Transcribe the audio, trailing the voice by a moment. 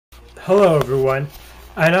Hello everyone,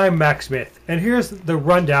 and I'm Max Smith, and here's the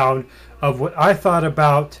rundown of what I thought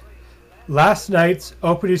about last night's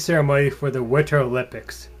opening ceremony for the Winter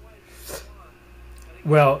Olympics.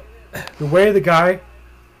 Well, the way the guy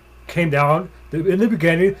came down, in the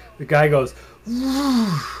beginning, the guy goes,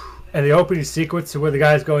 and the opening sequence where the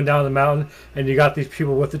guy's going down the mountain, and you got these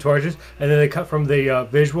people with the torches, and then they cut from the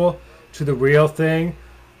visual to the real thing,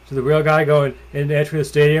 to the real guy going and entering the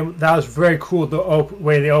stadium. That was very cool, the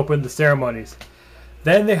way they opened the ceremonies.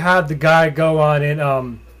 Then they had the guy go on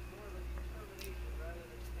and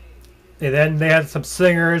then they had some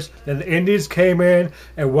singers. Then the Indies came in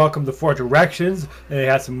and welcomed the Four Directions. And they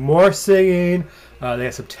had some more singing. They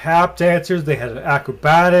had some tap dancers. They had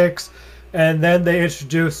acrobatics. And then they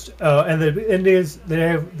introduced and the Indians,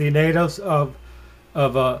 the natives of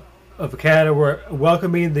Canada were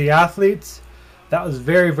welcoming the athletes. That was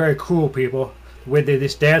very, very cool, people. The way they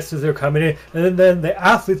just danced as they were coming in. And then the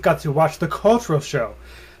athletes got to watch the cultural show.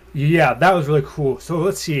 Yeah, that was really cool. So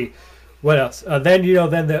let's see. What else? Then,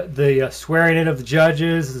 then the swearing in of the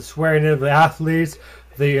judges, the swearing in of the athletes,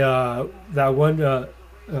 that one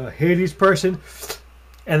Hades person.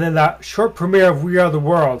 And then that short premiere of We Are the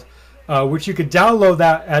World, which you could download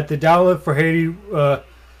that at the download for Haiti,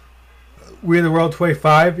 We Are the World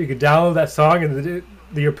 25. You could download that song and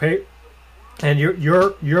your pay. And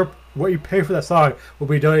your what you pay for that song will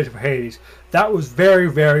be donated for Hades. That was very,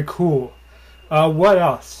 very cool. What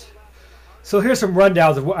else? So here's some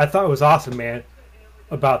rundowns of what I thought was awesome, man,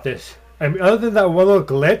 about this. I mean, other than that one little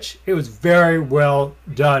glitch, it was very well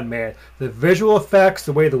done, man. The visual effects,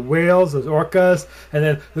 the way the whales, those orcas, and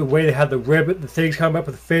then the way they had the ribbon, the things coming up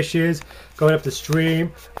with the fishes, going up the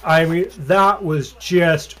stream. I mean, that was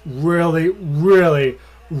just really, really,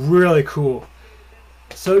 really cool.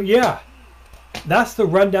 So yeah. That's the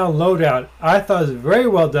rundown lowdown. I thought it was very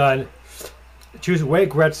well done. Choose Wade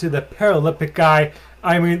Gretzky, the Paralympic guy.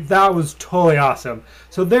 I mean, that was totally awesome.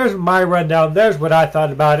 So there's my rundown. There's what I thought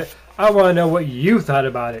about it. I want to know what you thought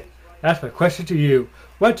about it. That's my question to you.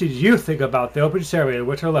 What did you think about the opening ceremony of the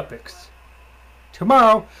Winter Olympics?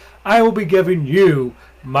 Tomorrow, I will be giving you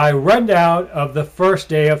my rundown of the first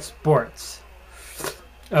day of sports.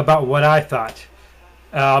 About what I thought.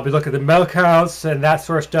 I'll be looking at the medal counts and that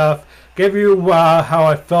sort of stuff. Give you how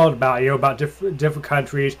I felt about different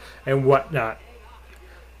countries and whatnot.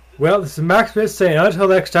 Well, this is Max Smith saying until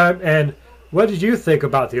next time, and what did you think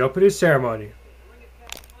about the opening ceremony?